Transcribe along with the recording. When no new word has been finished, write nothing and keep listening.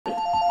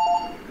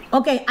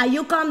Okay, are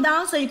you calm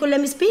down so you can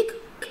let me speak?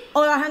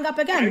 Or I'll hang up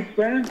again?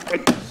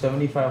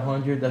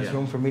 7,500, that's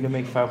room for me to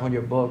make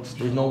 500 bucks.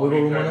 There's no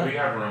wiggle room on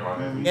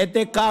that? Get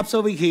the cops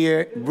over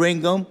here,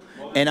 bring them,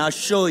 and I'll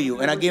show you,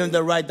 and I'll give them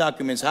the right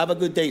documents. Have a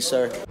good day,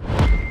 sir.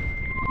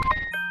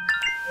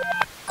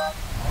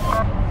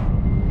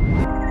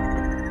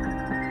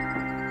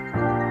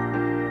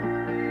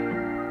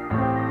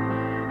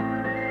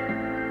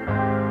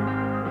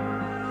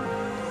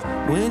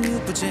 When you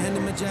put your hand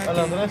in my jacket,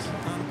 Hello, Andres.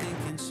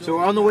 So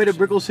we're on the way to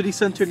Brickell City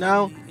Center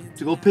now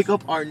to go pick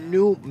up our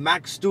new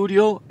Mac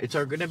Studio. It's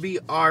gonna be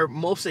our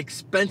most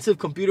expensive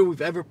computer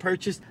we've ever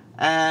purchased,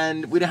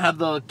 and we didn't have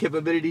the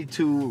capability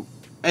to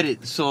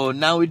edit, so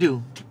now we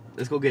do.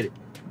 Let's go get it.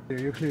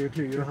 You're clear,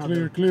 you don't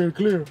have Clear.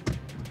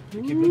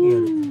 Keep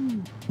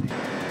looking at it.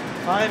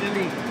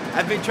 Finally,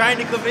 I've been trying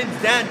to convince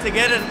Dan to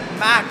get a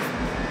Mac,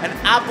 an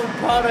Apple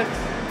product,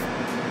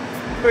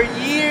 for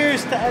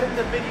years to edit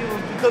the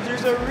videos because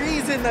there's a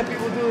reason that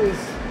people do this.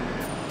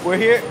 We're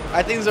here.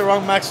 I think it's the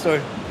wrong Mac store.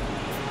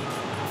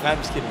 Nah, I'm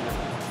just kidding.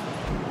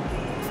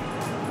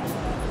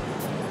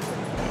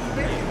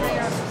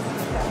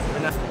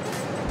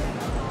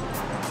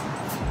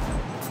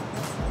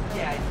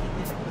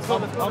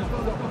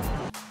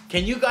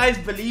 Can you guys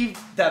believe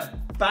that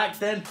back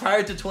then,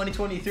 prior to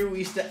 2023, we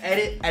used to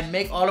edit and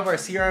make all of our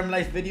CRM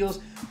Life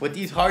videos with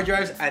these hard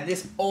drives and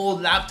this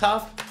old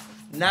laptop?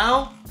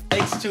 Now,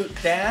 thanks to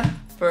Dan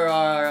for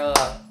our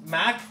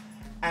Mac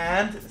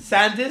and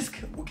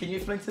SanDisk. Can you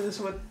explain to this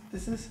what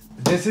this is?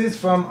 This is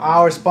from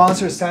our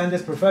sponsor,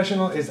 SanDisk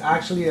Professional. It's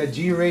actually a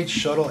G-Rate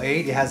Shuttle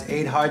 8. It has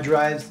 8 hard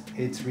drives.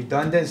 It's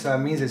redundant, so that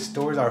means it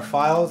stores our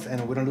files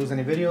and we don't lose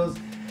any videos.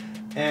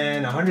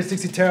 And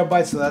 160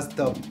 terabytes, so that's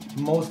the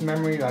most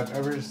memory I've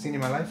ever seen in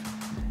my life.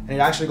 And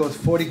it actually goes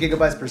 40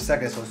 gigabytes per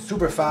second, so it's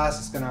super fast.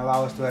 It's gonna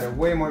allow us to edit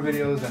way more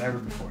videos than ever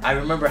before. I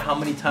remember how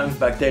many times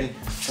back then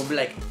when we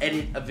like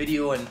edit a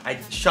video and I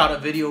shot a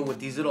video with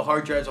these little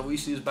hard drives that we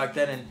used to use back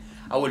then, and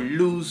I would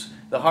lose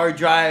the hard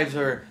drives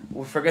or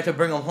would forget to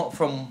bring them home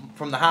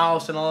from the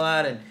house and all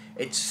that, and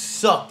it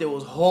sucked. It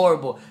was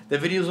horrible. The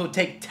videos would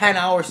take 10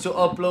 hours to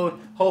upload.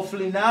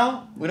 Hopefully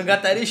now we don't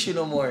got that issue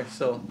no more.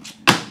 So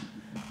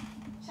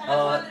Shout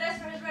out to Andres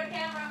for his red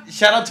camera.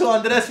 Shout out to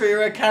Andres for your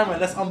red camera.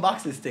 Let's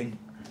unbox this thing.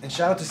 And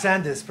shout out to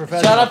SanDisk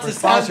Professional Shout out for to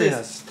sponsoring SanDisk.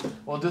 us.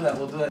 We'll do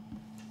that.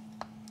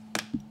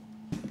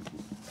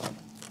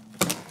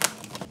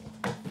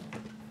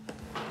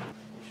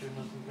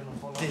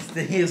 This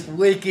thing is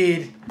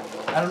wicked.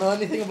 I don't know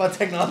anything about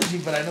technology,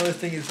 but I know this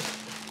thing is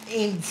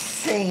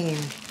insane.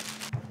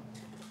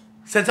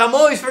 Since I'm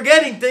always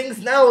forgetting things,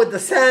 now with the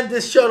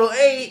SanDisk Shuttle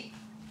 8,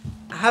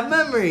 I have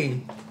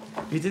memory.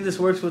 Do you think this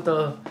works with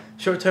the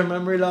short-term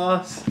memory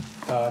loss?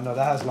 No,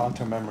 that has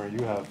long-term memory.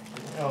 You have.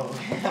 Oh,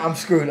 I'm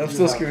screwed. I'm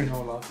still screwed.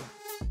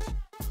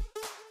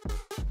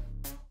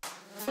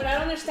 But I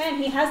don't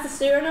understand. He has the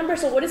serial number,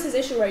 so what is his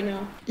issue right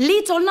now?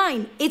 Leads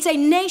Online, it's a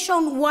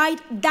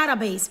nationwide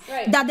database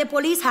that the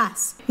police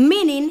has.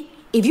 Meaning,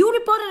 if you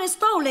reported it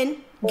stolen,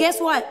 guess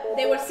what?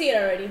 They will see it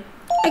already.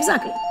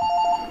 Exactly.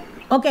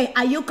 Okay,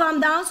 are you calm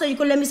down so you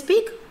can let me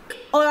speak?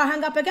 Or I'll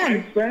hang up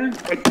again?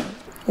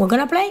 We're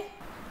gonna play.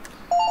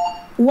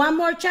 One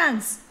more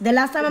chance. The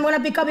last time I'm gonna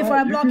pick up before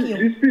I block you.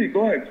 You speak,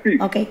 go ahead,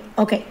 speak.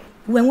 Okay.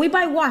 When we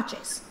buy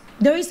watches,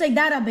 there is a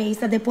database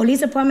that the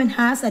police department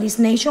has that is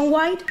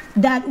nationwide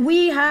that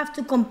we have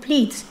to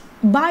complete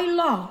by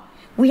law.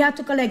 We have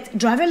to collect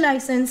driver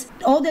license,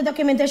 all the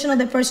documentation of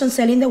the person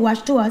selling the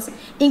watch to us,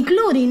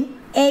 including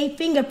a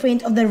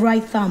fingerprint of the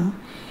right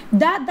thumb.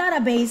 That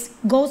database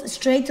goes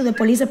straight to the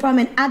police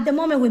department at the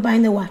moment we're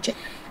buying the watch.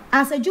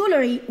 As a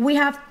jewelry, we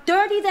have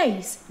 30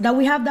 days that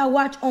we have that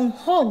watch on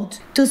hold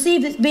to see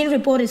if it's been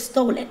reported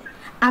stolen.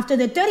 After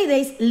the 30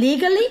 days,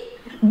 legally,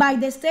 by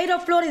the state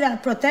of Florida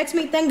that protects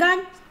me, thank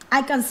God,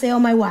 I can sell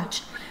my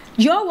watch.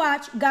 Your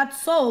watch got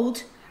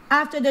sold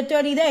after the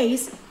 30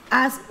 days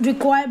as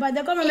required by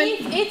the government.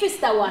 If it's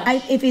the watch.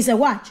 If it's a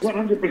watch.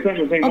 100%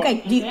 the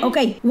same.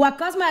 Okay. What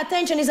caught my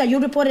attention is that you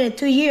reported it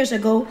 2 years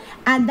ago,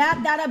 and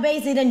that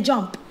database didn't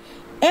jump.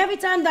 Every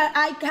time that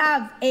I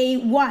have a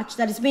watch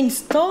that has been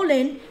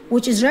stolen,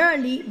 which is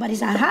rarely, but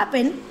it's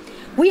happened,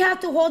 we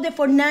have to hold it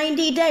for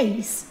 90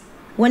 days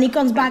when it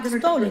comes back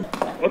stolen.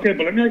 Okay,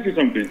 but let me ask you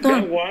something.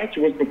 That watch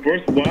was the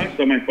first watch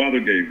that my father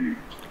gave me.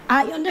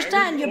 I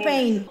understand your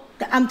pain.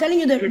 I'm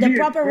telling you the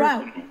proper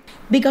route.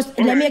 Because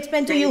let me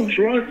explain to you.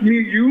 Trust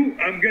me,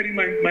 I'm getting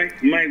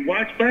my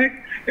watch back,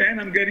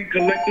 and I'm getting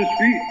collector's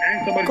fee,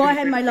 and somebody. Go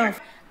ahead, my love.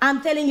 I'm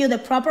telling you the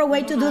proper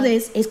way to do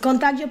this is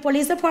contact your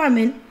police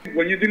department.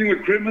 When you're dealing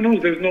with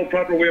criminals, there's no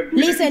proper way of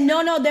doing it. Listen,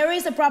 no, there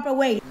is a proper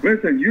way.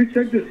 Listen, you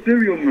check the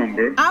serial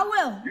number. I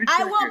will,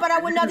 but I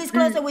will not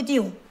disclose it with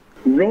you.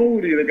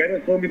 Rody, the guy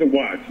that sold me the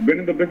watch, been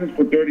in the business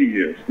for 30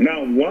 years.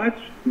 Now, watch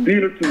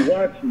dealer to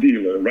watch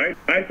dealer, right?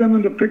 I send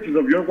him the pictures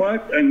of your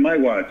watch and my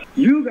watch.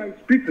 You guys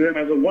speak to him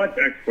as a watch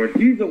expert.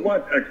 He's a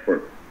watch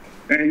expert.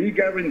 And he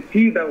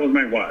guaranteed that was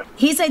my watch.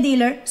 He's a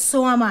dealer,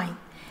 so am I.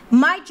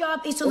 My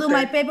job is to do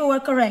my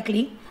paperwork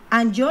correctly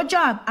And your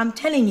job, I'm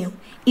telling you,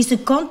 is to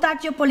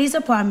contact your police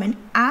department,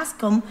 ask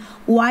them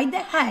why the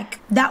heck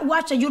that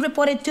watch that you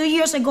reported 2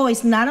 years ago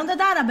is not on the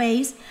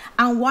database,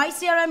 and why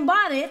CRM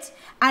bought it,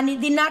 and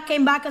it did not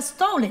come back as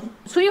stolen.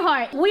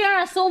 Sweetheart, we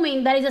are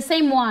assuming that it's the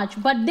same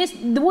watch, but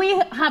we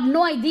have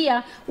no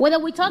idea whether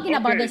we're talking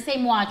about the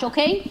same watch,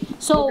 okay?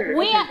 So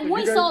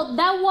we saw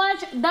that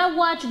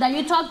watch that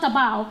you talked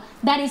about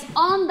that is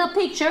on the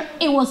picture,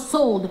 it was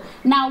sold.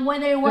 Now,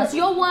 whether it was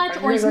your watch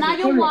or it's not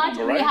your watch,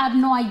 we have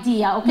no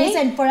idea, okay?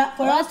 Listen, for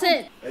us,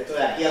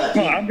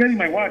 No, I'm getting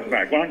my watch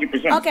back,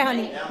 100%. okay,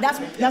 honey, that's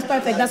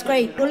perfect, that's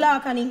great. Good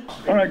luck, honey.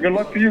 All right, good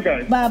luck to you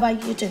guys. Bye-bye,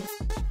 you too.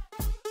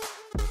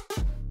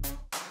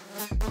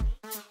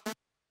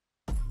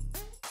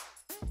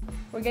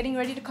 We're getting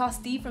ready to call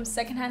Steve from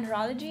Secondhand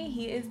Horology.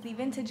 He is the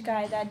vintage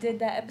guy that did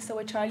that episode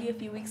with Charlie a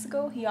few weeks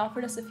ago. He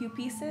offered us a few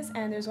pieces,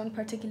 and there's one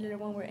particular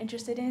one we're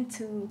interested in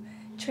to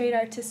trade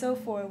our Tissot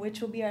for,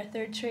 which will be our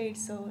third trade.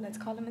 So let's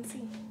call him and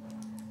see.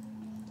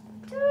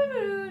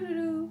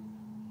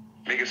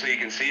 Make it so you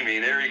can see me.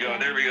 There we go,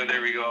 there we go,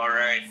 there we go. All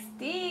right.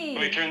 Steve!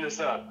 Let me turn this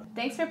up.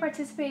 Thanks for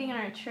participating in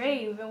our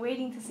trade. We've been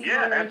waiting to see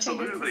Yeah, what we're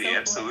absolutely,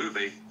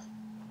 absolutely.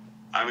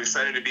 I'm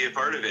excited to be a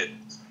part of it.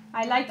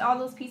 I liked all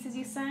those pieces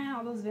you sent,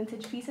 all those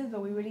vintage pieces, but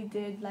we really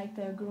did like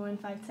the Gruen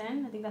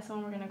 510. I think that's the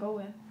one we're going to go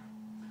with.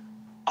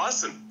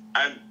 Awesome.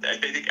 I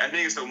think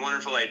it's a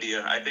wonderful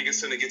idea. I think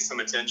it's going to get some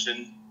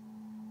attention.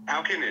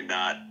 How can it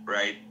not,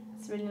 right?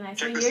 It's really nice.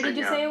 Check What this year did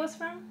thing you say out. it was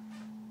from?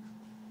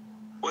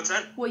 What's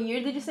that? What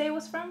year did you say it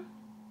was from?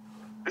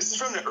 This is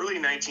from the early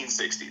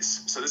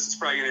 1960s. So this is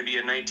probably going to be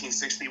a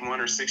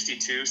 1961 or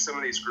 62. Some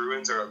of these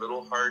Gruens are a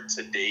little hard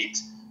to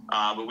date.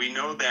 But we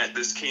know that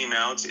this came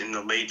out in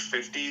the late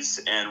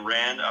 50s and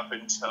ran up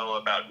until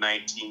about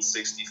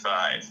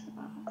 1965.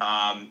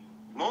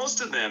 Most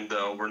of them,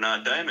 though, were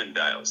not diamond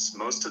dials.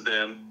 Most of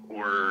them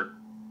were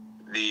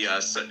the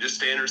just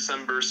standard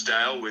sunburst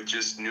dial with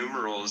just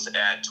numerals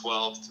at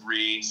 12,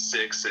 3,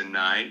 6, and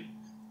 9.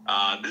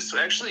 This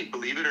actually,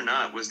 believe it or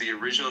not, was the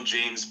original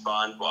James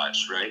Bond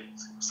watch, right?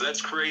 So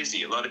that's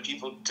crazy. A lot of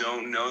people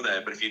don't know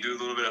that, but if you do a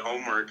little bit of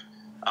homework,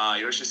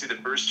 you actually see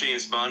the first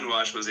James Bond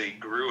watch was a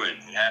Gruen.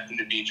 It happened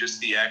to be just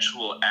the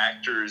actual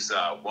actor's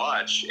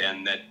watch,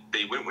 and that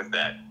they went with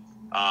that.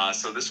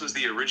 So this was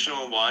the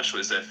original watch,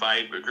 was a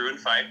Gruen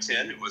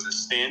 510. It was a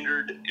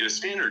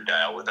standard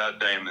dial without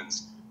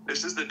diamonds.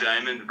 This is the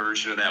diamond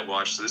version of that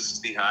watch. So this is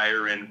the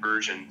higher end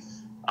version.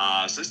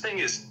 So this thing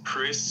is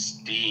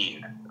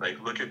pristine. Like,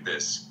 look at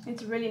this.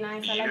 It's really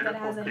nice. I like that it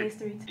has a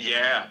history too.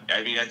 Yeah,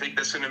 I mean, I think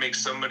that's going to make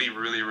somebody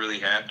really, really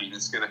happy.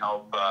 It's going to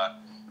help.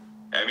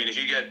 I mean, if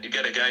you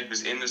got a guy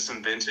who's into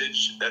some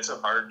vintage, that's a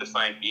hard to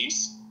find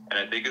piece, and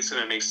I think it's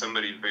going to make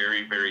somebody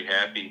very, very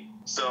happy.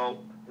 So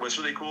what's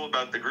really cool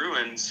about the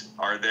Gruens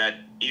are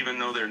that even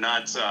though they're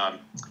not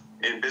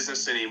in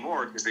business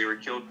anymore because they were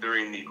killed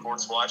during the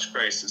quartz watch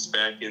crisis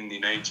back in the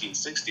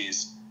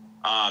 1960s,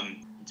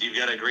 you've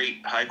got a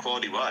great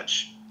high-quality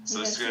watch. So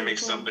this is going to make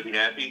somebody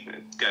happy.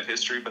 It's got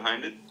history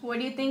behind it. What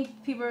do you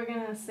think people are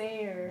going to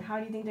say, or how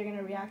do you think they're going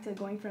to react to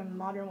going from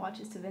modern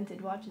watches to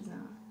vintage watches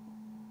now?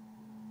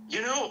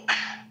 You know,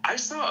 I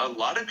saw a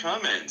lot of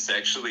comments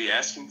actually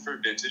asking for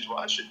vintage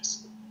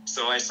watches.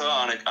 So I saw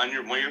on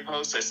one of your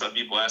posts, I saw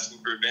people asking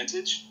for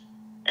vintage,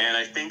 and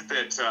I think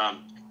that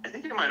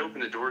it might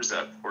open the doors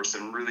up for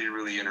some really,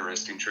 really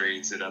interesting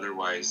trades that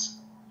otherwise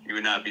you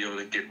would not be able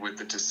to get with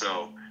the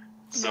Tissot.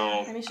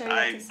 So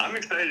yeah, I'm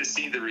excited to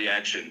see the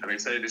reaction. I'm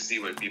excited to see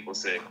what people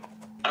say.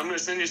 I'm going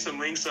to send you some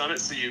links on it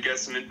so you get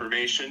some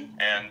information,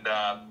 and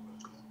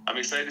I'm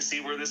excited to see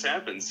where this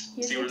happens,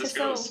 see where this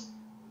goes.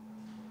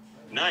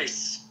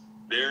 Nice.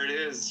 There it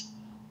is.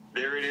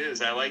 There it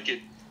is. I like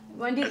it.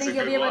 When do you think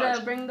you'll be able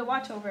to bring the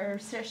watch over or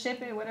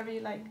ship it, whatever you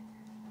like?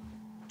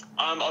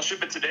 I'll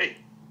ship it today.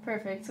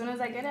 Perfect. As soon as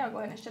I get it, I'll go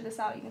ahead and ship this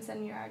out. You can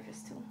send me your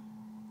address too.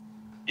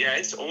 Yeah,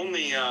 it's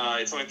only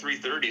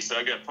 3:30, so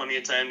I got plenty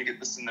of time to get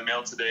this in the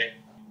mail today.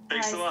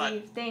 Thanks a lot.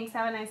 Steve. Thanks.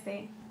 Have a nice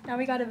day. Now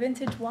we got a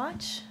vintage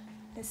watch.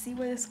 Let's see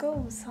where this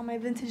goes. All my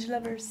vintage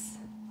lovers.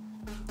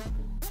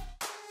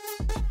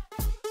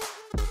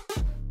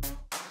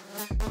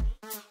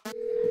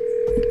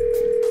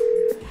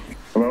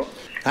 Hello?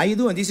 How you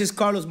doing? This is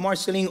Carlos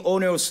Marcelin,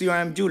 owner of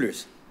CRM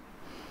Jewelers.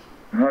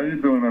 How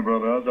you doing, my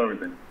brother? How's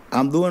everything?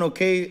 I'm doing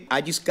okay.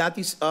 I just got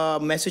this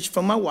message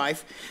from my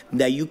wife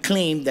that you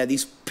claimed that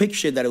this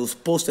picture that it was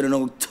posted in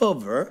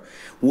October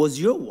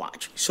was your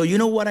watch. So you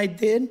know what I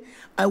did?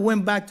 I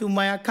went back to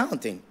my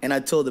accounting and I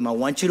told them, I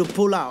want you to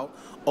pull out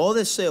all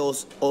the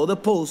sales, all the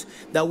posts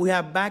that we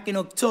have back in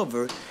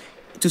October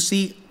to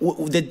see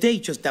the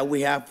Datejust that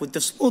we have with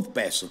the smooth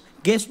peso.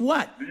 Guess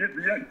what? Do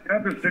you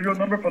have the serial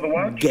number for the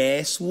watch?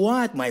 Guess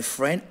what, my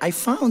friend? I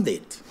found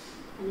it.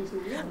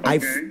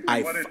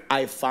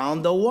 I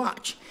found the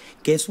watch.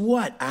 Guess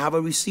what? I have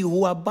a receipt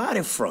who I bought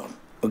it from,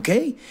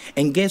 okay?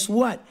 And guess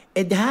what?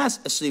 It has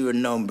a serial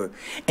number,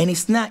 and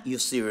it's not your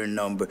serial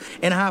number.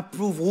 And I have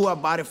proof who I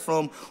bought it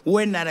from,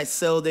 when that I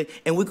sold it,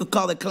 and we could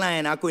call the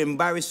client. I could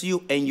embarrass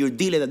you and your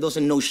dealer that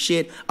doesn't know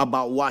shit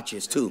about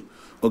watches, too.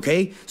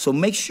 Okay? So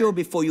make sure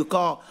before you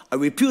call a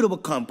reputable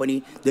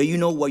company that you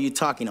know what you're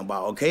talking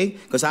about, okay?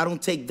 Because I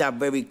don't take that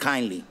very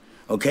kindly.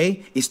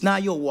 Okay? It's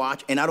not your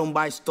watch, and I don't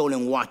buy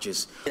stolen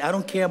watches. I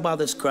don't care about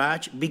the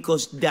scratch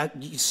because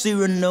that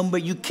serial number,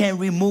 you can't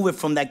remove it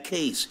from that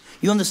case.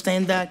 You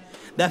understand that?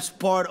 That's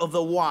part of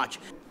the watch.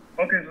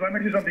 Okay, so let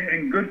me do something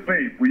in good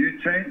faith. Would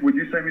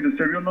you send me the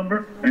serial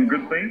number in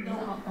good faith?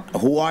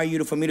 Who are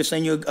you for me to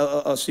send you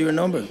a serial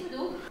number?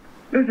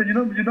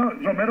 Listen,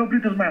 Romero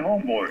Brito is my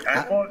homeboy.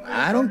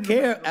 I don't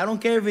care. I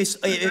don't care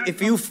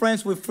if you're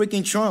friends with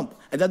freaking Trump.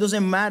 That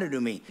doesn't matter to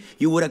me.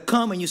 You would have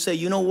come and you say,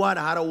 you know what,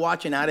 I had to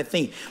watch and I had to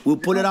think. We'll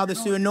pull it out the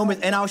serial numbers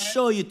and I'll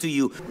show you to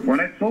you. When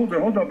I told her,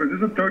 hold up, is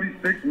this a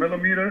 36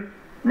 millimeter?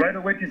 Right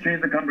away, she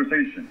changed the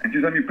conversation. And she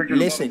sent me pictures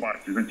of other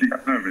watches and she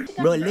got nervous.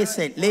 Bro,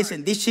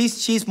 listen.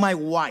 She's my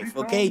wife,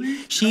 okay?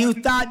 You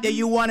thought that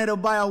you wanted to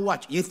buy a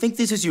watch. You think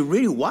this is your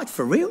real watch,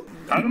 for real?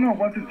 I don't know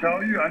what to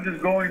tell you. I'm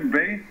just going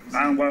based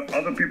on what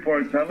other people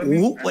are telling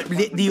me.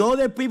 The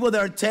other people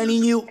that are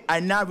telling you are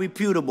not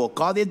reputable.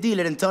 Call the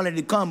dealer and tell him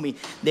to call me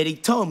that he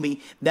told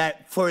me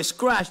that for a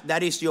scratch,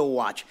 that is your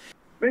watch.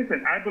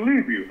 Listen, I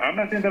believe you. I'm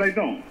not saying that I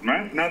don't,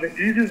 right? Now, the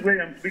easiest way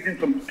I'm speaking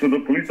to the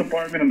police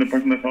department and the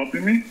person that's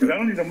helping me, because I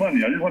don't need the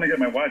money. I just want to get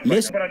my watch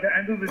back. But at the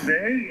end of the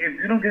day, if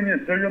you don't give me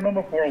a serial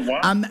number for a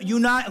watch...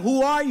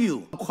 Who are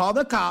you? Call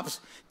the cops.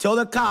 Tell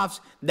the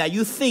cops that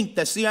you think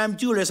that CRM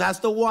Jewelers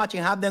has the watch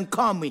and have them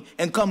call me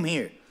and come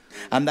here.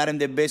 I'm not in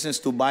the business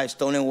to buy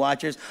stolen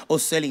watches or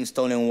selling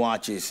stolen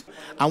watches.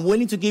 I'm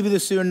willing to give you the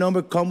serial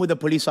number. Come with a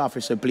police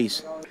officer,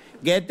 please.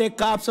 Get the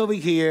cops over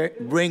here,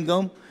 bring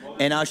them,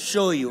 and I'll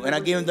show you, and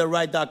I'll give him the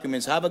right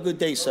documents. Have a good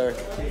day, sir.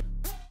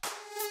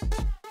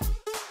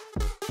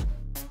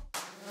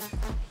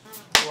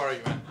 Who are you,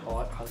 man?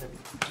 How's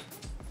everything?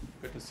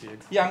 Good to see you.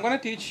 Yeah, I'm going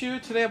to teach you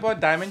today about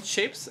diamond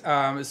shapes,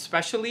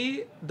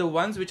 especially the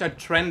ones which are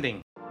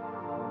trending.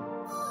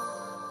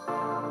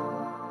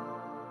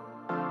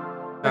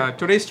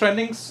 Today's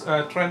trending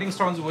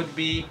stones would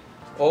be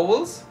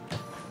ovals,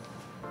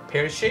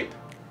 pear shape,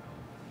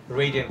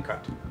 radiant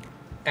cut,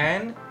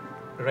 and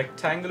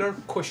rectangular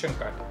cushion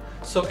cut.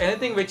 So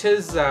anything which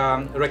is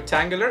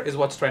rectangular is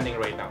what's trending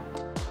right now.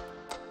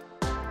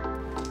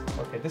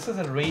 Okay, this is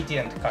a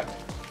radiant cut.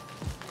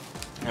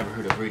 Never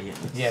heard of radiant.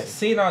 Yes,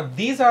 see now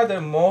these are the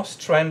most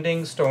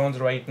trending stones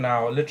right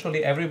now.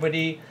 Literally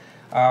everybody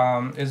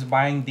is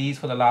buying these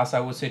for the last, I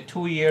would say,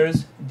 2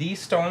 years.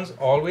 These stones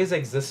always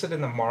existed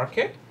in the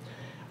market,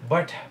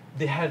 but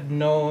they had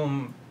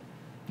no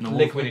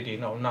liquidity,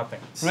 nothing.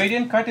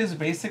 Radiant cut is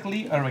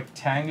basically a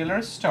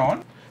rectangular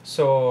stone.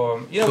 So,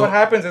 what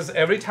happens is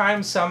every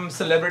time some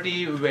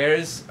celebrity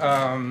wears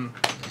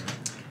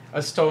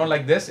a stone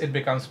like this, it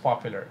becomes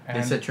popular. And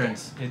it's a trend.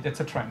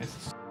 It's a trend.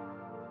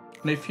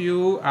 And if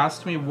you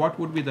asked me what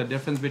would be the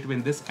difference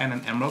between this and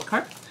an emerald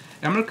cut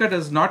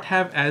does not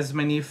have as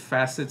many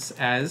facets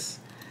as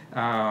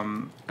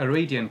a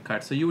radiant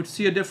cut. So you would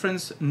see a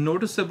difference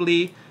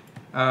noticeably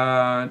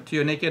to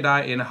your naked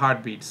eye in a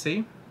heartbeat,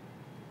 see?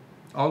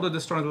 Although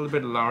this stone is a little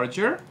bit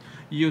larger,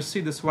 you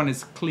see this one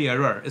is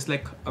clearer. It's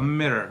like a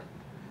mirror.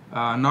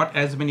 Not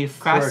as many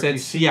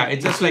facets. Yeah,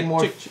 it's just like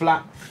more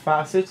flat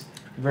facets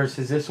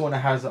versus this one that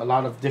has a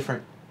lot of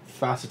different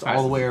facets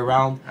all the way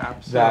around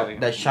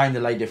that shine the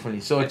light differently.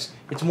 So it's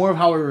more of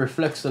how it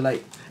reflects the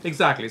light.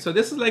 Exactly. So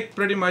this is like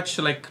pretty much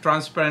like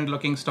transparent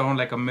looking stone,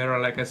 like a mirror,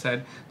 like I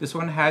said. This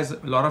one has a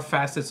lot of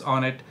facets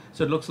on it,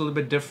 so it looks a little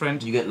bit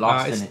different. You get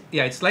lost in it.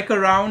 Yeah, it's like a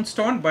round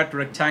stone, but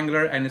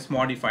rectangular, and it's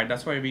modified.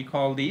 That's why we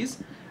call these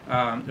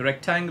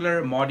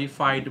rectangular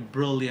modified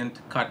brilliant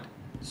cut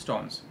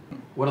stones.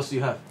 What else do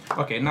you have?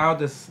 Okay, now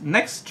this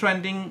next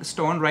trending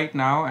stone right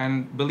now,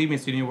 and believe me,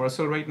 it's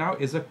universal right now,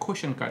 is a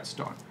cushion cut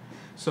stone.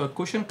 So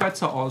cushion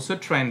cuts are also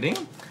trending,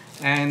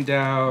 and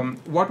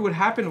what would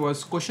happen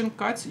was cushion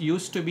cuts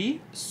used to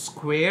be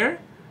square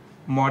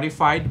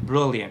modified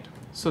brilliant.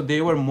 So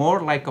they were more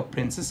like a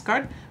princess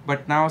cut,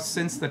 but now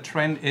since the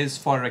trend is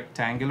for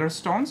rectangular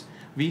stones,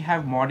 we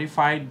have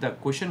modified the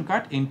cushion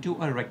cut into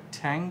a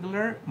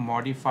rectangular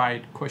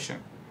modified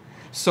cushion.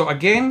 So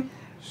again,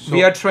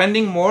 we are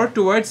trending more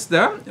towards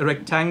the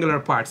rectangular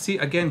part. See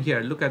again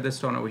here, look at this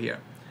stone over here.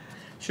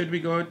 Should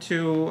we go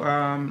to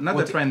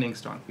another trending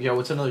stone? Yeah,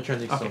 what's another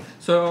trending stone? Okay,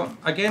 so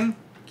again,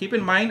 keep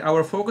in mind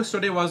our focus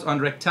today was on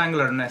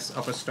rectangularness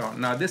of a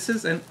stone. Now this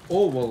is an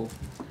oval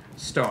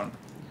stone.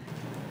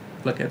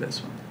 Look at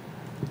this one.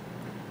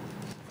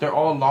 They're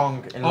all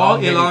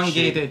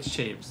elongated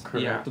shapes.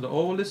 Correct. Yeah, so the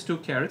oval is 2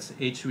 carats,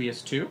 HV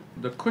is 2.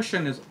 The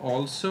cushion is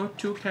also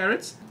 2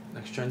 carats.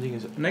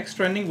 Next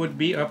trending would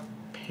be a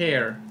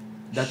pear.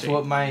 That's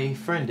what my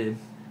friend did.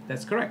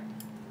 That's correct.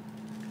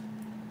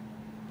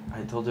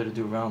 I told her to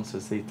do rounds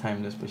to save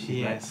time this, but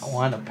she's like, I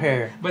want a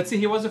pear. But see,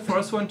 he was the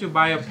first one to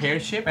buy a pear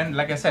shape, and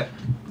like I said,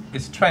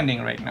 it's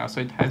trending right now,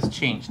 so it has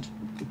changed.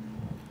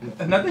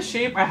 Another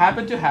shape I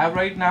happen to have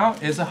right now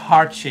is a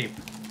heart shape.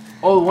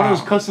 Oh, one of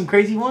those custom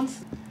crazy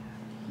ones?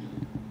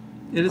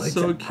 It is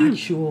so cute.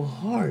 Actual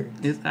heart.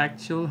 It's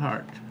actual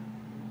heart.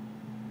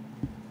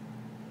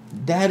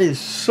 That is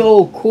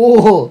so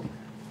cool.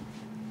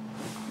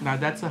 Now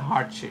that's a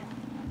heart shape.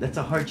 That's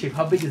a heart shape.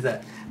 How big is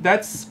that?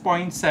 That's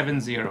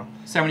 0.70,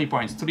 70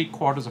 points,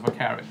 3/4 of a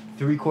carat.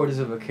 3/4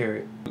 of a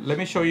carat. Let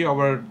me show you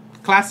our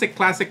classic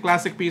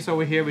piece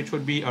over here, which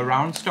would be a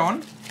round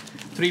stone,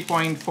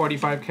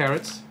 3.45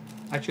 carats.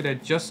 Actually, I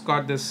just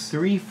got this.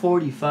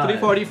 345.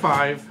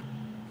 345.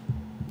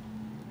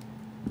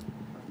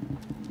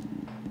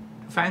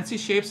 Fancy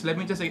shapes, let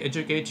me just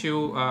educate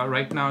you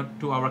right now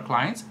to our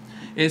clients,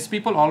 is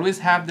people always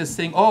have this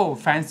thing, oh,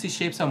 fancy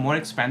shapes are more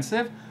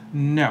expensive.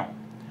 No.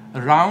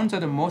 Rounds are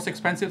the most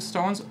expensive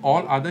stones.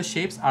 All other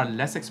shapes are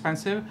less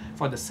expensive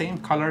for the same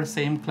color,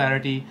 same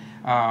clarity,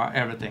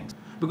 everything.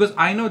 Because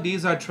I know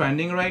these are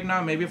trending right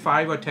now. Maybe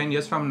 5 or 10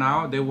 years from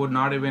now, they would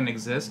not even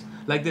exist.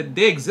 Like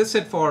they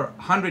existed for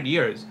 100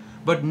 years.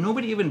 But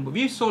nobody even,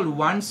 we sold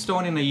one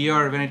stone in a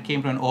year when it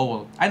came to an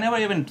oval. I never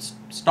even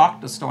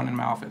stocked a stone in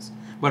my office.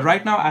 But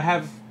right now I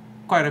have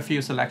quite a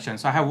few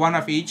selections. So I have one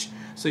of each.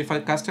 So if a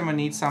customer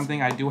needs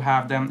something, I do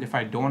have them. If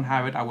I don't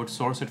have it, I would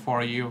source it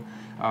for you.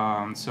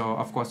 So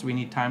of course we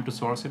need time to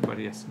source it, but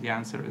yes, the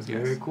answer is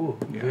yes. Very cool.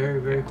 Yeah.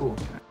 Very cool.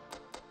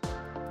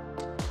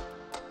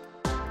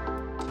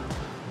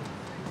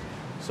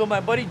 So my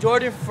buddy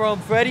Jordan from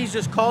Freddy's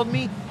just called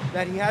me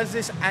that he has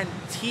this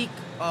antique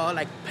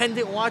like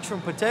pendant watch from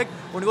Patek.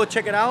 We're gonna go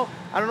check it out.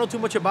 I don't know too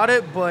much about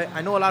it, but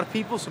I know a lot of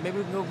people, so maybe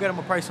we can go get him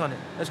a price on it.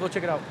 Let's go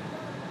check it out.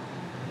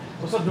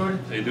 What's up, Jordan?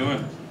 How you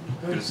doing?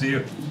 Good to see you.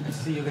 Good to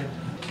see you again.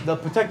 The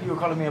Patek you were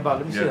calling me about,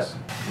 let me see that.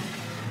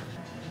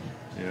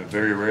 Yeah,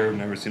 very rare. I've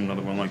never seen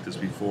another one like this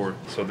before.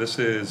 So this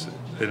is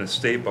an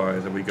estate buy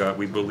that we got.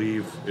 We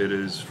believe it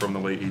is from the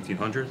late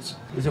 1800s.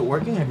 Is it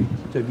working? Have you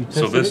tested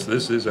so this it?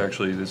 this is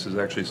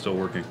actually still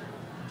working.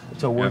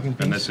 It's a working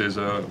piece. And this is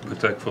a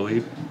Patek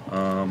Philippe.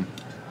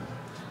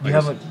 Do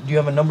you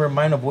have a number in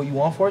mind of what you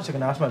want for it, so I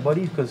can ask my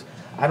buddies? Because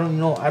I don't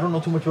know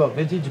too much about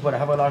vintage, but I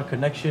have a lot of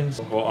connections.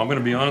 Well, I'm going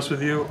to be honest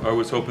with you. I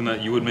was hoping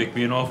that you would make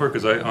me an offer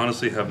because I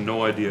honestly have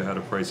no idea how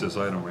to price this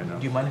item right now.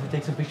 Do you mind if I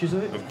take some pictures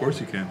of it? Of course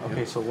you can.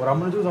 Okay, so what I'm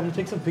going to do is I'm going to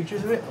take some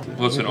pictures of it.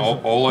 Listen,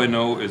 all I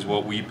know is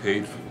what we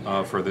paid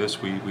for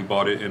this. We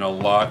bought it in a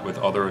lot with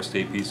other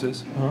estate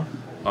pieces.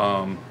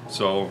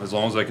 So as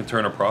long as I can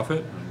turn a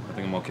profit, I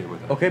think I'm okay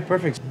with that. Okay,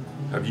 perfect.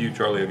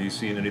 Charlie, have you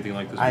seen anything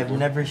like this before? I've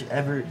never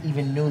ever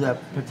even knew that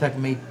Patek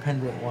made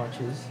pendant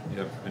watches.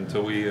 Yep,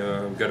 until we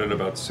got it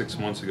about 6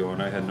 months ago,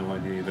 and I had no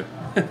idea either.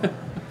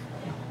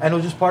 And it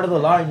was just part of the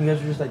lot, and you guys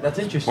were just like, that's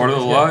interesting. Part of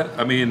the lot.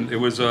 I mean, it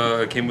was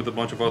it came with a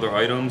bunch of other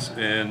items,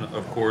 and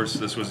of course,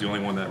 this was the only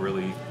one that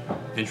really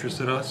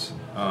interested us.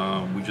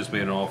 We just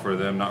made an offer to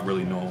them, not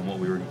really knowing what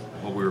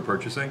we were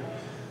purchasing.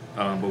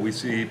 But we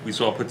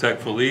saw Patek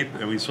Philippe,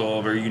 and we saw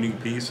a very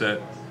unique piece that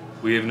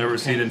we have never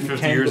seen in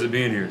 50 years of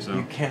being here. So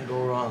you can't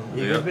go wrong.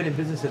 You've been in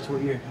business since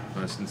what year?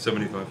 Since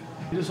 75.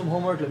 You do some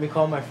homework. Let me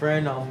call my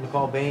friend. I'm gonna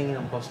call Bane. I'm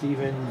gonna call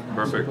Steven.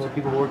 Perfect. Some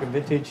people who work in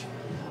vintage.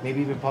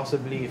 Maybe even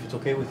possibly, if it's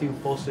okay with you,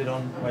 post it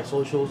on my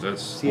socials.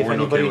 See if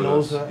anybody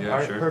knows. Yeah, all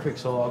right, sure. Perfect.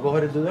 So I'll go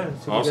ahead and do that. And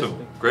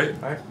awesome. Great.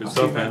 All right. Good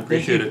stuff, man.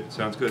 Appreciate it.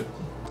 Sounds good.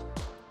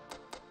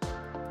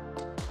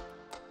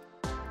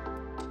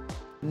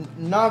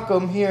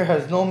 Malcolm here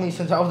has known me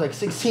since I was like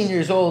 16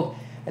 years old,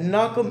 and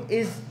Malcolm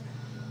is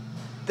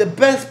the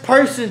best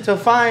person to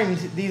find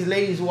these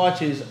ladies'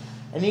 watches.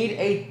 I need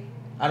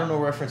I don't know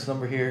reference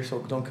number here, so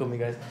don't kill me,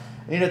 guys.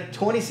 I need a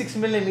 26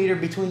 millimeter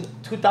between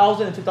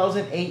 2000 and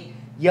 2008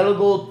 yellow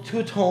gold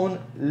two-tone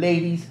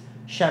ladies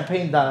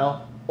champagne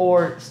dial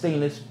or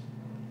stainless.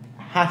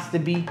 Has to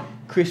be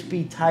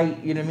crispy,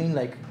 tight. You know what I mean?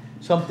 Like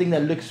something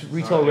that looks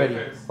retail ready.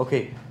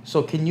 Okay.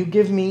 So can you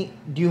give me?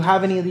 Do you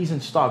have any of these in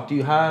stock? Do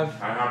you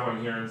have? I have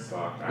one here in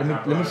stock.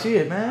 Let me see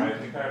it, man. I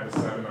think I have a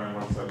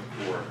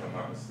 79174, if I'm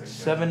not mistaken.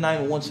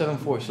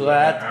 79174. So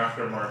that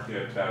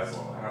aftermarket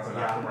bezel. It has an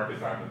aftermarket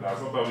diamond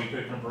bezel, but we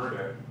could convert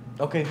it.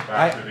 Okay.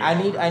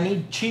 I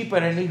need cheap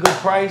and I need good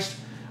price.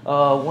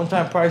 One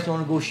time price, no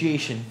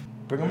negotiation.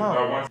 Bring them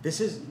out.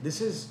 This is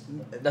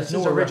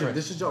original.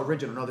 This is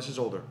original. No, this is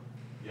older.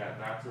 Yeah,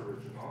 that's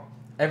original.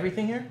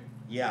 Everything here?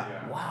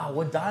 Yeah. Wow,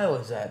 what dial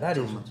is that? That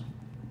is.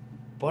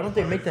 Why don't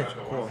they make that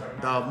cool?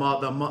 The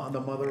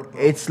mother of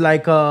pearl. It's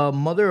like a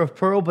mother of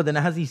pearl, but then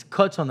it has these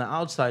cuts on the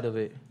outside of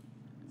it.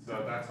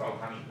 So that's called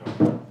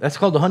honeycomb. That's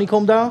called the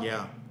honeycomb dial?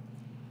 Yeah.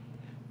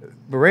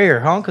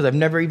 Rare, huh? Because I've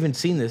never even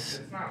seen this.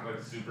 It's not like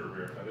super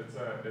rare, but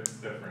it's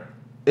different.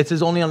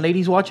 It's only on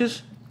ladies'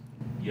 watches?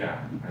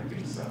 Yeah, I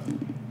think so.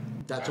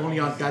 That's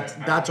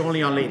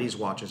only on ladies'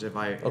 watches.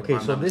 Okay,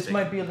 so this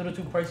might be a little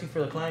too pricey for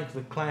the client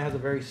because the client has a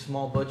very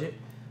small budget.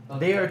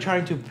 They are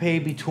trying to pay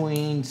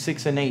between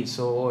 6 and 8.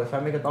 So if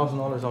I make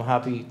 $1,000, I'm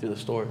happy through the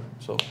store.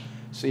 So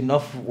it's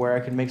enough where I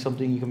can make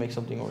something. You can make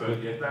something. So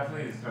it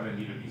definitely is going to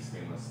need to be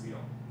stainless steel.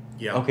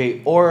 Yeah.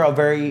 Okay, or a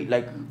very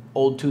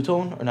old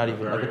two-tone, or not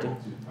even like a two-tone.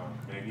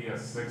 Maybe a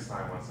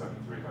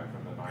 69173 like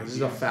from the 90s. This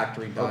is a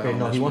factory dial. Okay,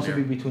 no, he wants to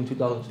be between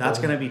 2000. That's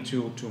gonna be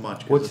too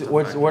much.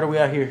 What are we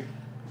at here?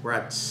 We're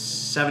at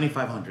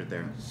 7,500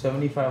 there.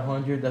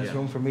 7,500. That's Yeah.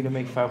 room for me to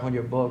make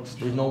 $500.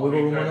 There's no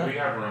wiggle room on that. We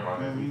have room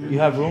on it. You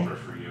have room?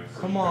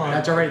 Come on.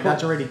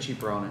 That's already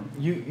cheaper on it.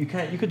 You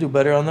could do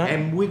better on that.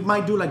 And we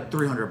might do like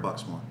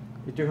 $300 more.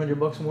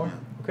 $300 more. Yeah.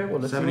 Okay,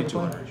 well let's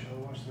 7,200.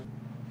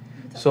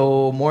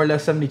 So more or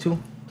less 72.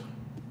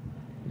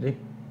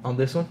 On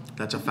this one.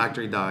 That's a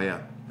factory dial, yeah.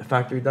 The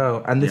factory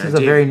dial, and this Yeah, is a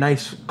Jake. very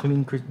nice,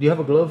 clean. Do you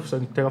have a glove so I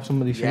can take off some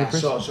of these Yeah,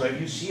 fingerprints? so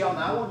if you see on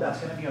that one, that's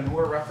gonna be a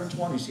newer reference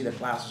one. You see the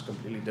class is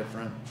completely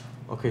different.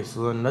 Okay,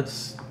 so then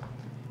let's.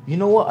 You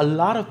know what? A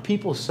lot of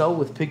people sell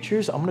with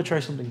pictures. I'm gonna try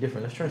something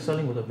different. Let's try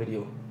selling with a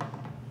video.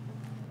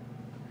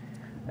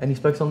 Any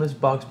specs on this?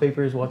 Box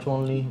papers, watch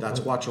only. That's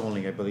watch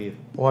only, I believe.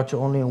 Watch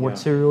only, and what Yeah.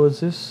 serial is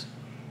this?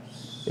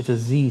 It's a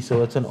Z,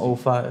 so it's an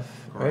 05,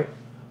 right?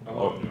 A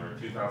little newer,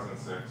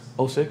 2006.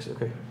 06,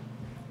 okay.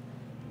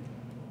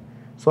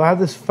 So I have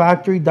this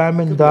factory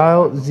diamond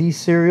dial Z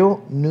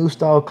serial, new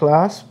style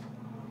clasp.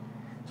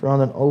 It's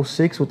around an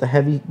 06 with a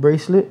heavy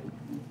bracelet.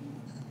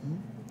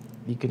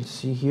 You can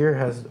see here it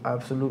has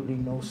absolutely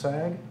no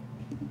sag.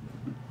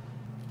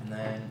 And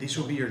then These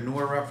will be your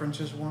newer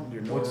references one.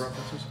 Your newer What's-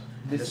 references.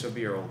 this- This will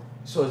be your old.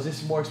 So is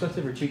this more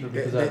expensive or cheaper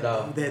because of that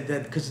dial?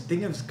 Because the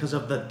thing is, because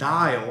of the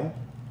dial,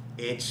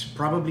 it's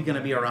probably gonna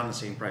be around the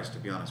same price. To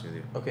be honest with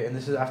you. Okay, and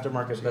this is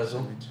aftermarket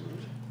bezel.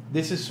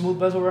 This is smooth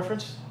bezel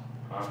reference?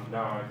 No,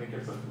 I think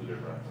it's a fluted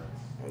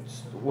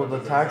reference. Will the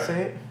tag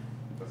say it?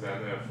 Is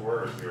that a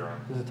 4 or 0?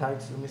 Does the tag,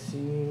 let me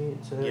see.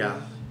 It says, Yeah.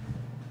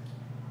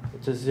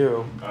 It's a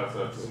 0. It's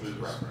a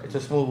smooth reference. It's a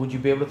smooth. Would you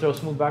be able to throw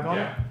smooth back on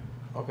Yeah.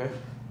 it? Okay.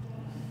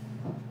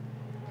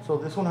 So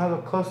this one has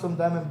a custom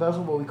diamond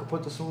bezel, but we could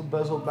put the smooth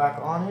bezel back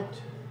on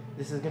it.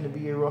 This is going to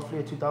be roughly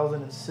a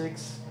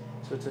 2006.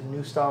 So it's a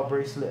new style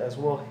bracelet as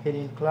well.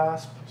 Hidden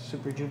clasp,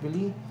 Super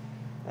Jubilee.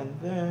 And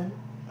then,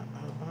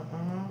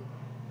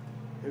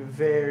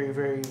 very,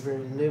 very,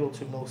 very little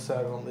to no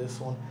sag on this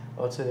one.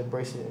 I would say the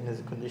bracelet in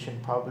this condition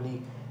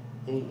probably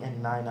 8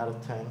 and 9 out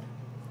of 10.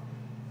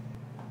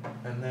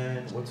 And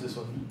then, what's this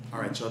one? All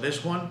right, so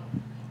this one,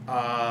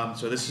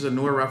 so this is a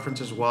newer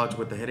reference as well. It's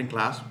with the hidden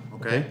clasp,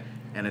 okay?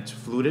 And it's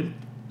fluted,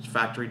 it's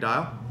factory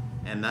dial,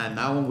 and then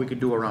that one we could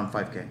do around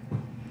 5K.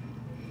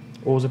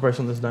 What was the price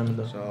on this diamond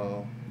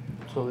though?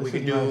 So this we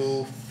could is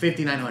do nice.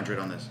 5,900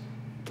 on this.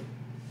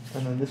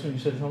 And then this one you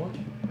said is how much?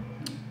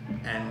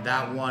 And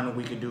that one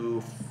we could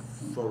do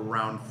for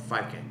around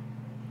 5K.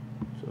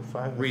 So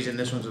 5. Reason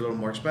this one's a little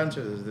more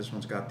expensive is this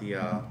one's got the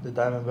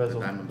diamond bezel.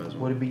 The diamond bezel.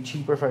 Would it be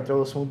cheaper if I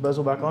throw the smooth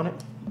bezel back on it?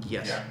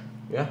 Yes.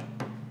 Yeah?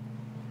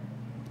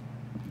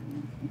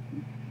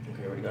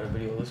 Okay, I already got a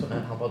video of this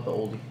one. How about the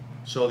oldie?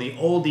 So the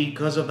oldie,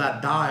 because of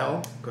that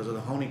dial, because of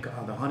the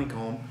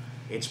honeycomb,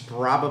 it's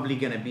probably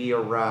gonna be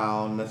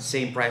around the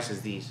same price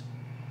as these.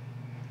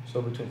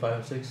 So between 5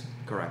 and 6?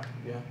 Correct.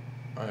 Yeah.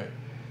 All right.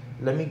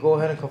 Let me go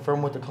ahead and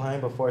confirm with the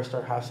client before I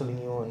start hassling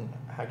you and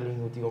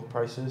haggling with your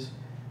prices.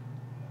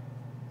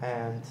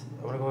 And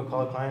I'm gonna go and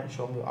call the client,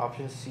 show him the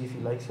options, see if he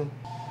likes them.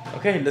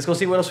 Okay, let's go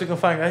see what else we can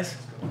find, guys.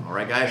 All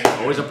right, guys.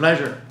 Always a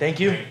pleasure. Thank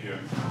you. Thank you.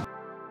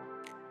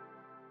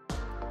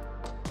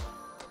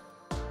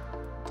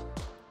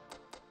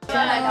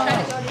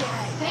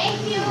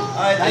 Thank you.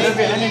 I love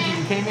your energy.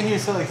 You came in here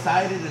so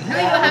excited and No,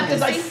 you have to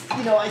see.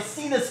 I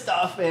see the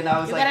stuff and I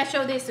was You like, gotta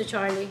show this to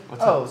Charlie.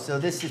 oh, so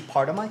this is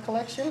part of my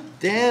collection?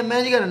 Damn,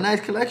 man, you got a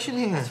nice collection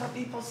here. That's what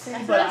people say,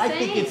 That's but what I'm I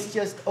think saying. it's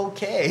just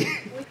okay.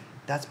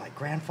 That's my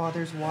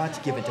grandfather's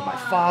watch, given to my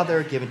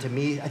father, given to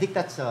me. I think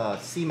that's a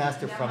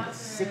Seamaster from the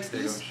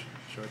 60s.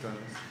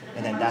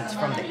 And then that's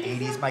from the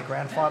 80s, my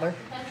grandfather.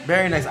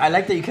 Very nice. I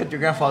like that you kept your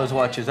grandfather's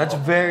watches. That's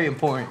very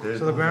important.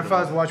 So the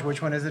grandfather's watch,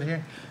 which one is it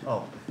here?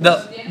 Oh.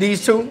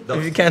 These two,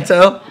 if you can't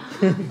tell.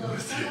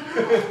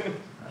 The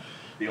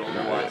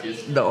older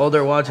watches. The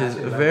older watches,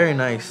 very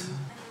nice.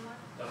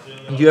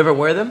 Do you ever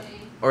wear them?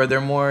 Or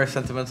they're more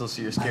sentimental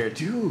so you're scared? I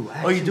do.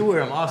 Oh, you do wear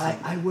them, awesome.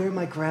 I wear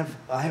my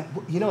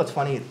you know what's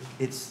funny?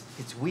 It's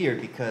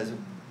weird because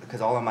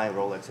all of my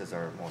Rolexes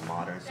are more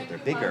modern, so they're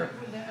bigger.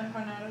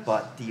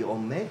 But the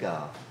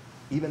Omega,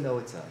 even though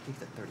it's I think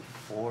it's a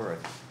 34 or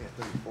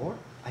 34,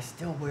 I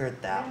still wear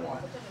that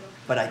one.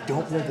 But I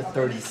don't wear the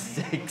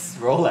 36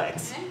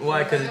 Rolex.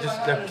 Why? Because it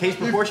just the case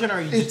proportion,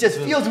 or you It just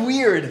feels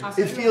weird.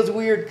 It feels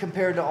weird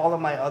compared to all of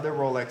my other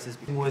Rolexes.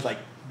 Because like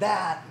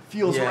that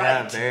feels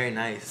yeah, right. very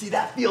nice. See,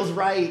 that feels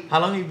right. How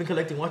long have you been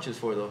collecting watches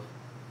for, though?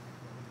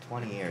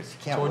 20 years. You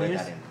can't 20 wear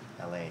years? that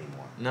in LA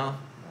anymore. No?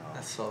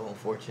 That's so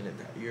unfortunate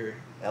that you're...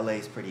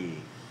 LA's pretty,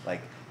 like,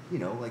 you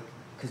know, like,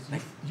 because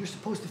you're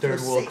supposed to Third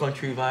feel world safe.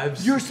 country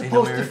vibes You're in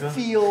supposed to America.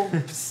 feel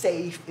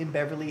safe in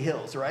Beverly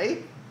Hills, right?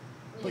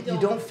 But you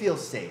don't feel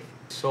safe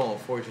So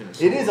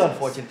unfortunate. It is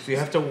unfortunate. So you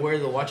have to wear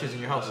the watches in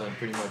your house then,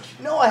 pretty much.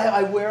 No,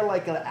 I wear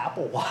like an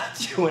Apple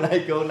Watch when I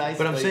go nice.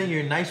 But I'm saying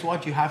your nice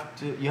watch, you have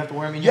to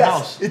wear them in your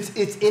house.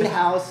 It's in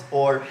house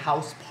or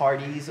house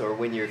parties or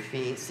when you're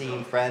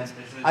seeing friends.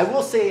 I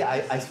will say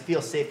I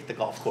feel safe at the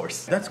golf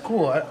course. That's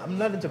cool. I'm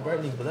not into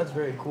Breitlings, but that's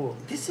very cool.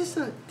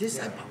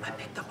 I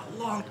picked up a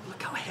long.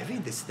 Look how heavy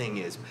this thing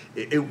is.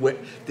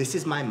 This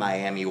is my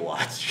Miami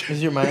watch. This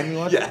is your Miami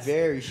watch? Yes.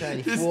 Very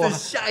shiny. This is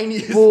the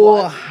shiniest full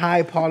watch.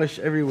 high polish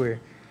everywhere.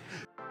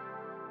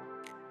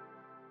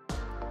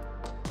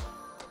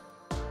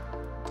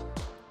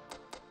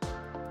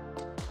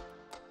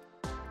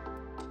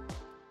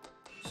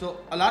 So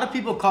a lot of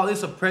people call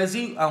this a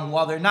Prezi, and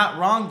while they're not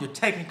wrong, they're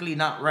technically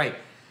not right.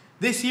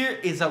 This here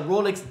is a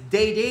Rolex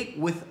Day-Date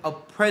with a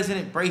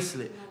president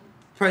bracelet.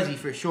 Prezi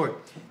for short.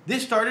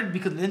 This started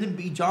because Lyndon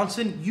B.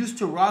 Johnson used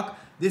to rock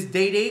this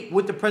Day-Date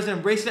with the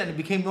president bracelet, and it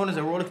became known as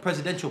a Rolex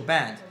Presidential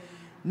Band.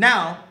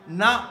 Now,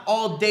 not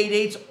all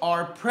Day-Dates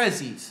are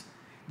Prezis.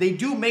 They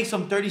do make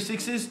some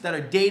 36s that are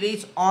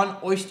Day-Dates on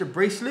oyster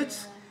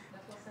bracelets.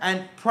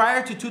 And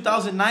prior to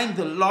 2009,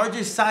 the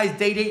largest size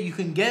Day-Date you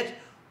can get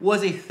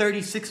was a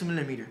 36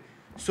 millimeter.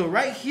 So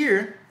right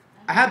here,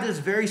 I have this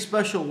very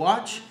special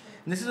watch.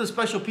 And this is a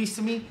special piece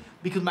to me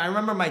because I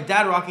remember my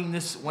dad rocking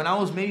this when I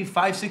was maybe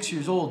 5, 6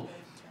 years old.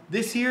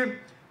 This here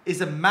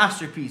is a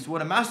masterpiece.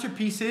 What a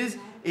masterpiece is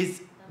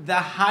the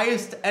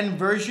highest end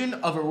version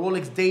of a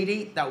Rolex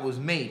Day-Date that was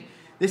made.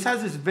 This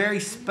has this very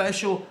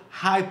special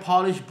high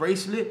polished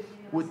bracelet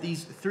with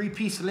these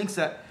 3-piece links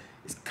that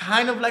is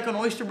kind of like an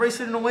oyster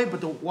bracelet in a way, but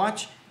the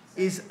watch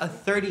is a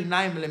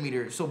 39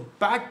 millimeter. So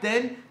back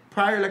then,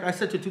 prior, like I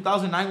said, to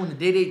 2009 when the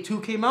Day-Date 2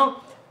 came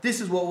out,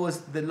 this is what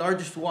was the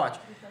largest watch.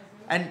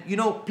 And you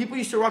know, people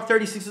used to rock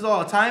 36s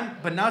all the time,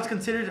 but now it's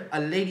considered a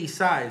lady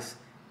size.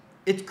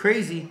 It's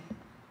crazy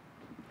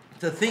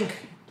to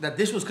think that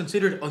this was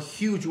considered a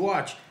huge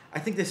watch. I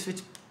think this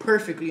fits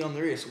perfectly on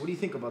the wrist. What do you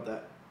think about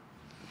that?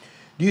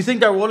 Do you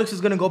think that Rolex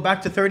is going to go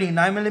back to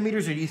 39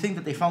 millimeters, or do you think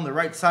that they found the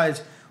right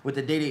size with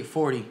the Day-Date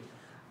 40?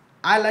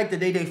 I like the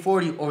Day-Date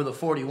 40 over the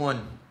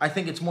 41. I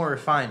think it's more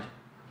refined.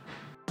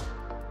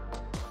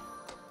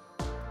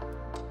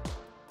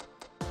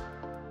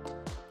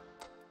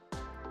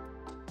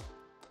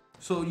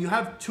 So you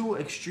have two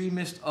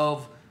extremists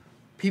of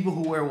people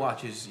who wear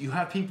watches. You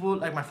have people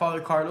like my father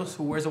Carlos,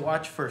 who wears a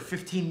watch for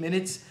 15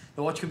 minutes.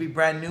 The watch could be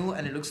brand new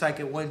and it looks like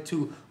it went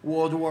to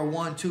World War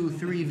I, II,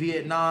 III,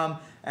 Vietnam,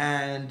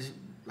 and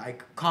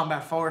like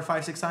combat 4,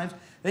 5, 6 times.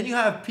 Then you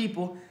have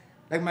people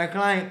like my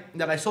client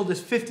that I sold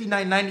this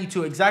 $59.90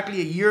 to exactly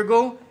a year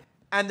ago,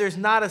 and there's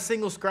not a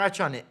single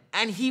scratch on it.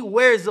 And he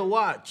wears the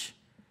watch.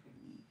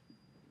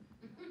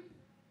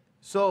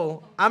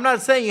 So I'm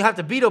not saying you have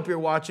to beat up your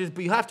watches,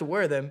 but you have to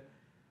wear them.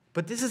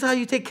 But this is how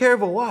you take care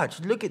of a watch.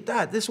 Look at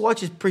that. This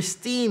watch is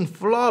pristine,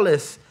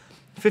 flawless.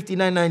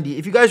 $59.90.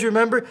 If you guys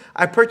remember,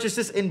 I purchased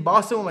this in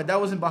Boston when my dad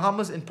was in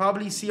Bahamas in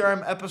probably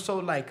CRM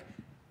episode like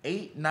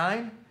 8,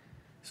 9.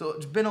 So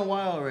it's been a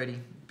while already.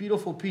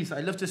 Beautiful piece.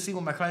 I love to see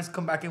when my clients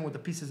come back in with the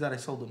pieces that I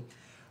sold them.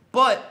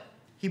 But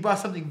he bought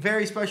something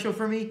very special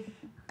for me,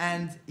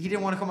 and he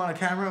didn't want to come on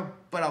camera,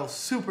 but I was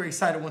super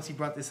excited once he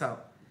brought this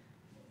out.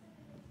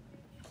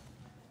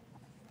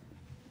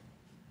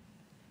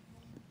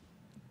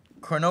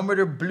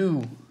 Chronometer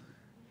blue.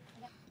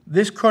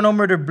 This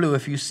chronometer blue,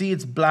 if you see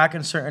it's black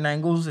in certain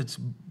angles, it's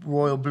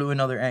royal blue in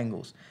other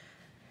angles.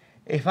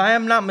 If I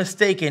am not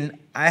mistaken,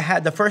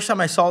 the first time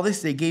I saw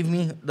this, they gave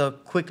me the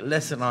quick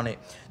lesson on it.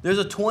 There's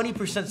a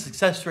 20%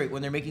 success rate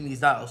when they're making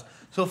these dials.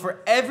 So for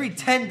every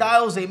 10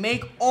 dials they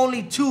make,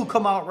 only 2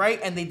 come out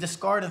right, and they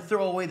discard and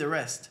throw away the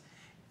rest.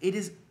 It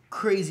is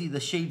crazy, the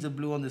shades of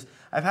blue on this.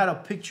 I've had a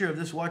picture of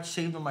this watch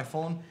saved on my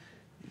phone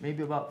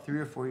maybe about 3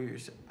 or 4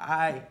 years.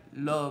 I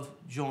love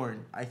Jorn.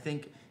 I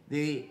think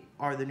they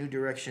are the new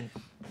direction.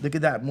 Look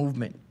at that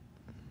movement.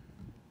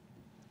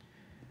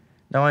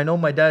 Now I know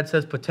my dad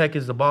says Patek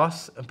is the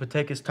boss and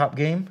Patek is top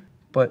game,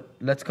 but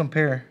let's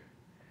compare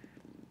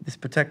this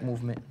Patek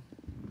movement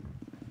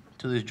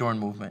to this Jorn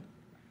movement.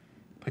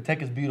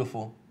 Patek is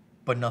beautiful,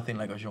 but nothing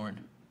like a Jorn.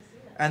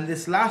 And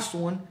this last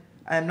one,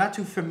 I am not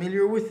too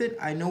familiar with it.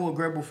 I know what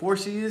Gruen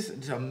Forcy is.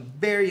 It's a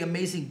very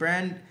amazing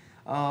brand.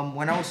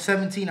 When I was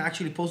 17, I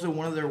actually posted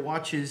one of their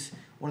watches,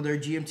 one of their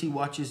GMT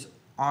watches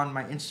on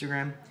my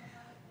Instagram.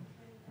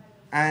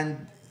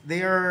 And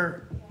they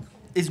are,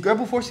 is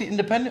Gruen Forcy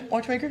independent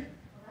watchmaker?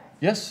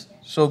 Yes.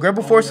 So Gruen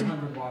Forcy.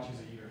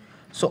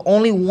 So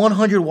only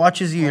 100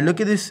 watches a year. Look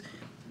at this.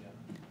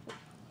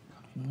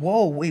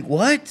 Whoa, wait,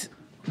 what?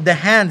 The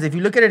hands, if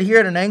you look at it here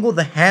at an angle,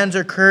 the hands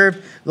are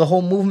curved. The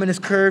whole movement is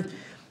curved.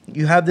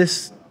 You have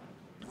this,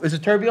 is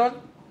it tourbillon?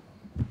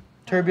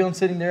 Tourbillon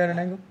sitting there at an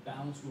angle?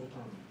 Balance wheel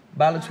tourbillon.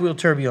 Balance wheel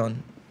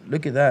tourbillon.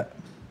 Look at that.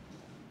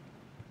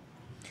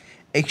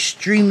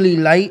 Extremely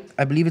light.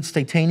 I believe it's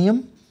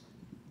titanium.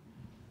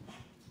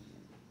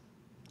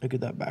 Look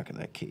at that back of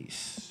that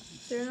case.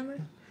 Serial number?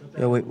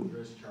 Yeah,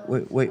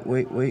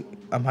 wait.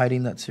 I'm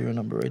hiding that serial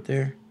number right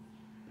there.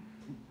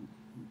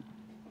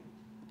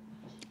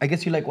 I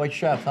guess you like white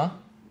straps, huh?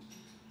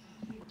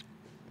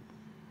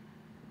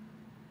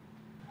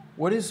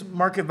 What is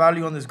market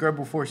value on this Gruen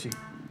 4C?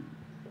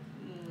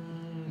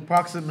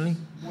 Approximately.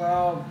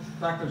 Well,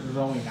 Factors is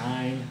only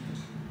 9.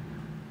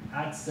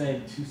 I'd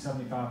say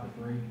 275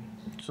 to 3.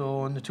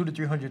 So in the 200,000 to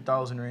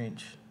 300,000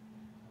 range.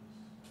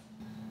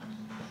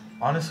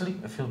 Honestly,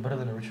 it feels better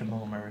than a Richard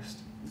Mille on my wrist.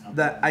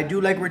 That I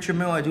do like Richard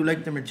Mille. I do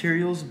like the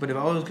materials, but if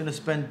I was gonna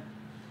spend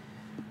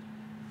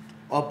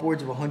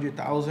upwards of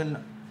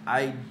 100,000,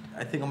 I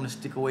think I'm gonna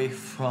stick away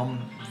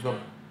from the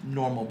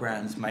normal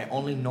brands. My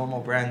only normal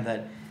brand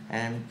that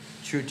I'm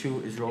true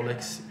to is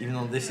Rolex, even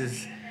though this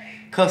is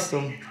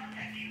custom.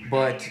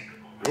 But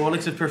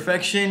Rolex is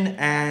perfection,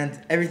 and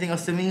everything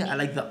else to me, I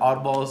like the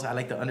oddballs, I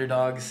like the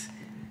underdogs,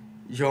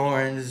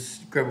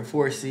 Jorns, Gruen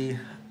 4C.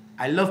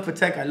 I love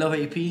Patek, I love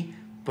AP,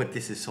 but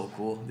this is so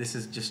cool. This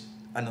is just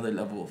another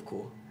level of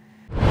cool.